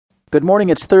Good morning,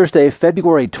 it's Thursday,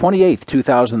 February 28th,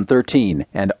 2013,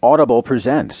 and Audible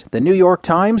presents the New York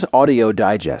Times Audio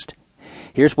Digest.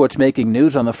 Here's what's making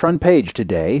news on the front page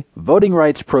today. Voting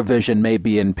rights provision may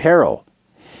be in peril.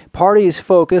 Parties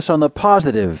focus on the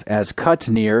positive as cuts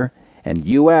near, and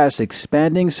U.S.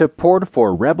 expanding support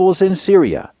for rebels in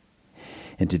Syria.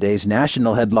 In today's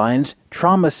national headlines,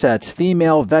 trauma sets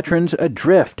female veterans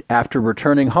adrift after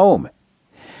returning home.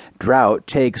 Drought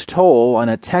takes toll on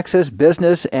a Texas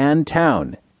business and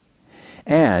town.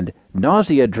 And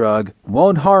nausea drug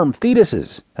won't harm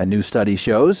fetuses, a new study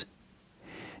shows.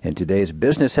 In today's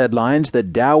business headlines, the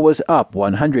Dow was up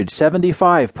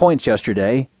 175 points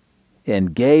yesterday. In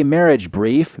gay marriage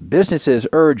brief, businesses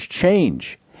urge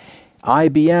change.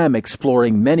 IBM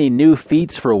exploring many new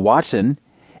feats for Watson.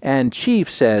 And Chief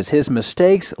says his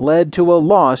mistakes led to a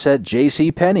loss at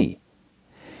JCPenney.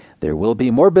 There will be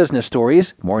more business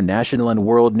stories, more national and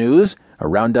world news, a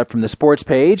roundup from the sports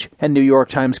page, and New York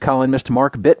Times columnist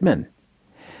Mark Bittman.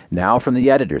 Now from the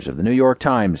editors of the New York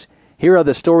Times, here are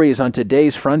the stories on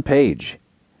today's front page.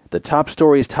 The top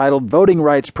story is titled Voting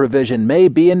Rights Provision May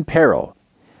Be in Peril,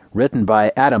 written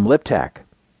by Adam Liptak.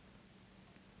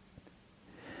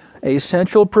 A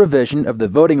central provision of the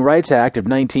Voting Rights Act of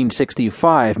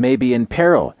 1965 may be in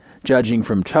peril, judging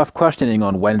from tough questioning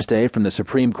on Wednesday from the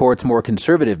Supreme Court's more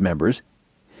conservative members.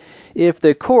 If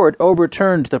the court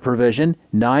overturned the provision,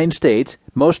 9 states,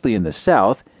 mostly in the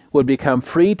South, would become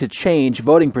free to change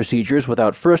voting procedures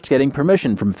without first getting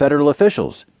permission from federal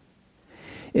officials.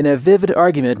 In a vivid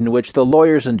argument in which the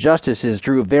lawyers and justices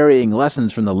drew varying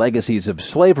lessons from the legacies of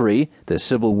slavery, the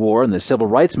Civil War, and the Civil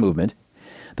Rights Movement,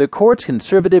 the court's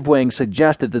conservative wing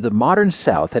suggested that the modern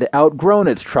South had outgrown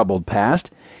its troubled past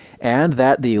and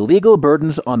that the legal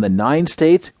burdens on the 9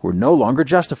 states were no longer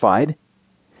justified.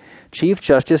 Chief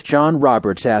Justice John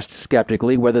Roberts asked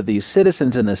skeptically whether the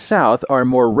citizens in the South are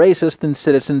more racist than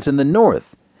citizens in the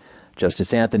North.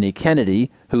 Justice Anthony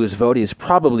Kennedy, whose vote is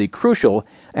probably crucial,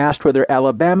 asked whether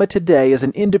Alabama today is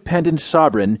an independent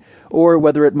sovereign or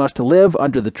whether it must live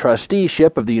under the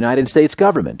trusteeship of the United States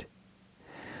government.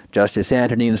 Justice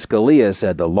Antonin Scalia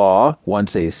said the law,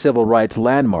 once a civil rights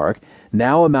landmark,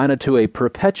 now amounted to a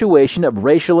perpetuation of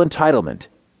racial entitlement.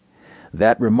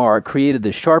 That remark created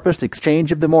the sharpest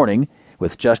exchange of the morning,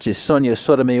 with Justice Sonia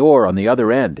Sotomayor on the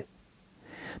other end.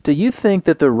 "Do you think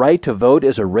that the right to vote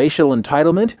is a racial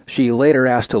entitlement?" she later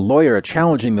asked a lawyer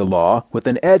challenging the law, with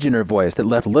an edge in her voice that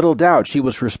left little doubt she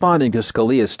was responding to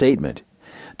Scalia's statement.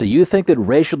 "Do you think that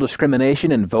racial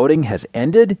discrimination in voting has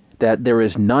ended, that there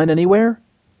is none anywhere?"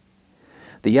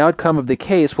 The outcome of the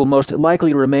case will most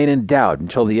likely remain in doubt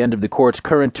until the end of the court's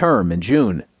current term in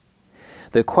June.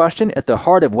 The question at the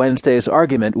heart of Wednesday's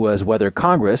argument was whether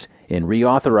Congress, in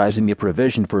reauthorizing the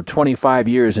provision for 25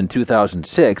 years in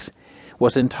 2006,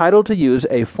 was entitled to use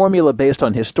a formula based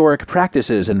on historic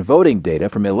practices and voting data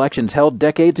from elections held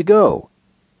decades ago.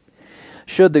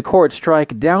 Should the court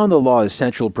strike down the law's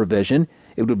central provision,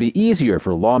 it would be easier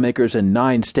for lawmakers in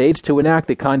 9 states to enact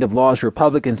the kind of laws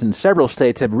Republicans in several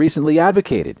states have recently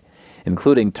advocated,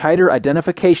 including tighter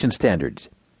identification standards.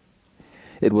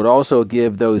 It would also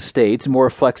give those states more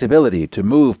flexibility to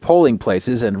move polling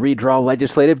places and redraw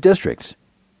legislative districts.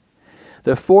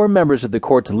 The 4 members of the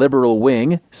court's liberal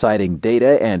wing, citing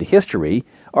data and history,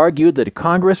 argued that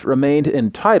Congress remained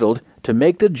entitled to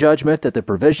make the judgment that the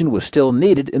provision was still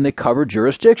needed in the covered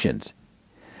jurisdictions.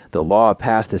 The law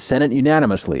passed the Senate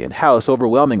unanimously and House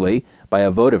overwhelmingly by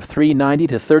a vote of 390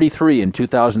 to 33 in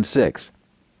 2006.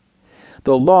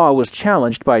 The law was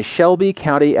challenged by Shelby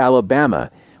County, Alabama,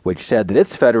 which said that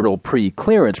its federal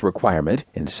pre-clearance requirement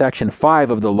in Section 5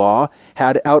 of the law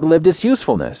had outlived its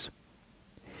usefulness.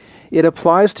 It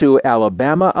applies to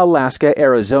Alabama, Alaska,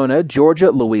 Arizona,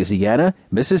 Georgia, Louisiana,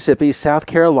 Mississippi, South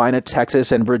Carolina,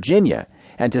 Texas, and Virginia,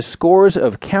 and to scores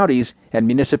of counties and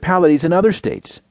municipalities in other states.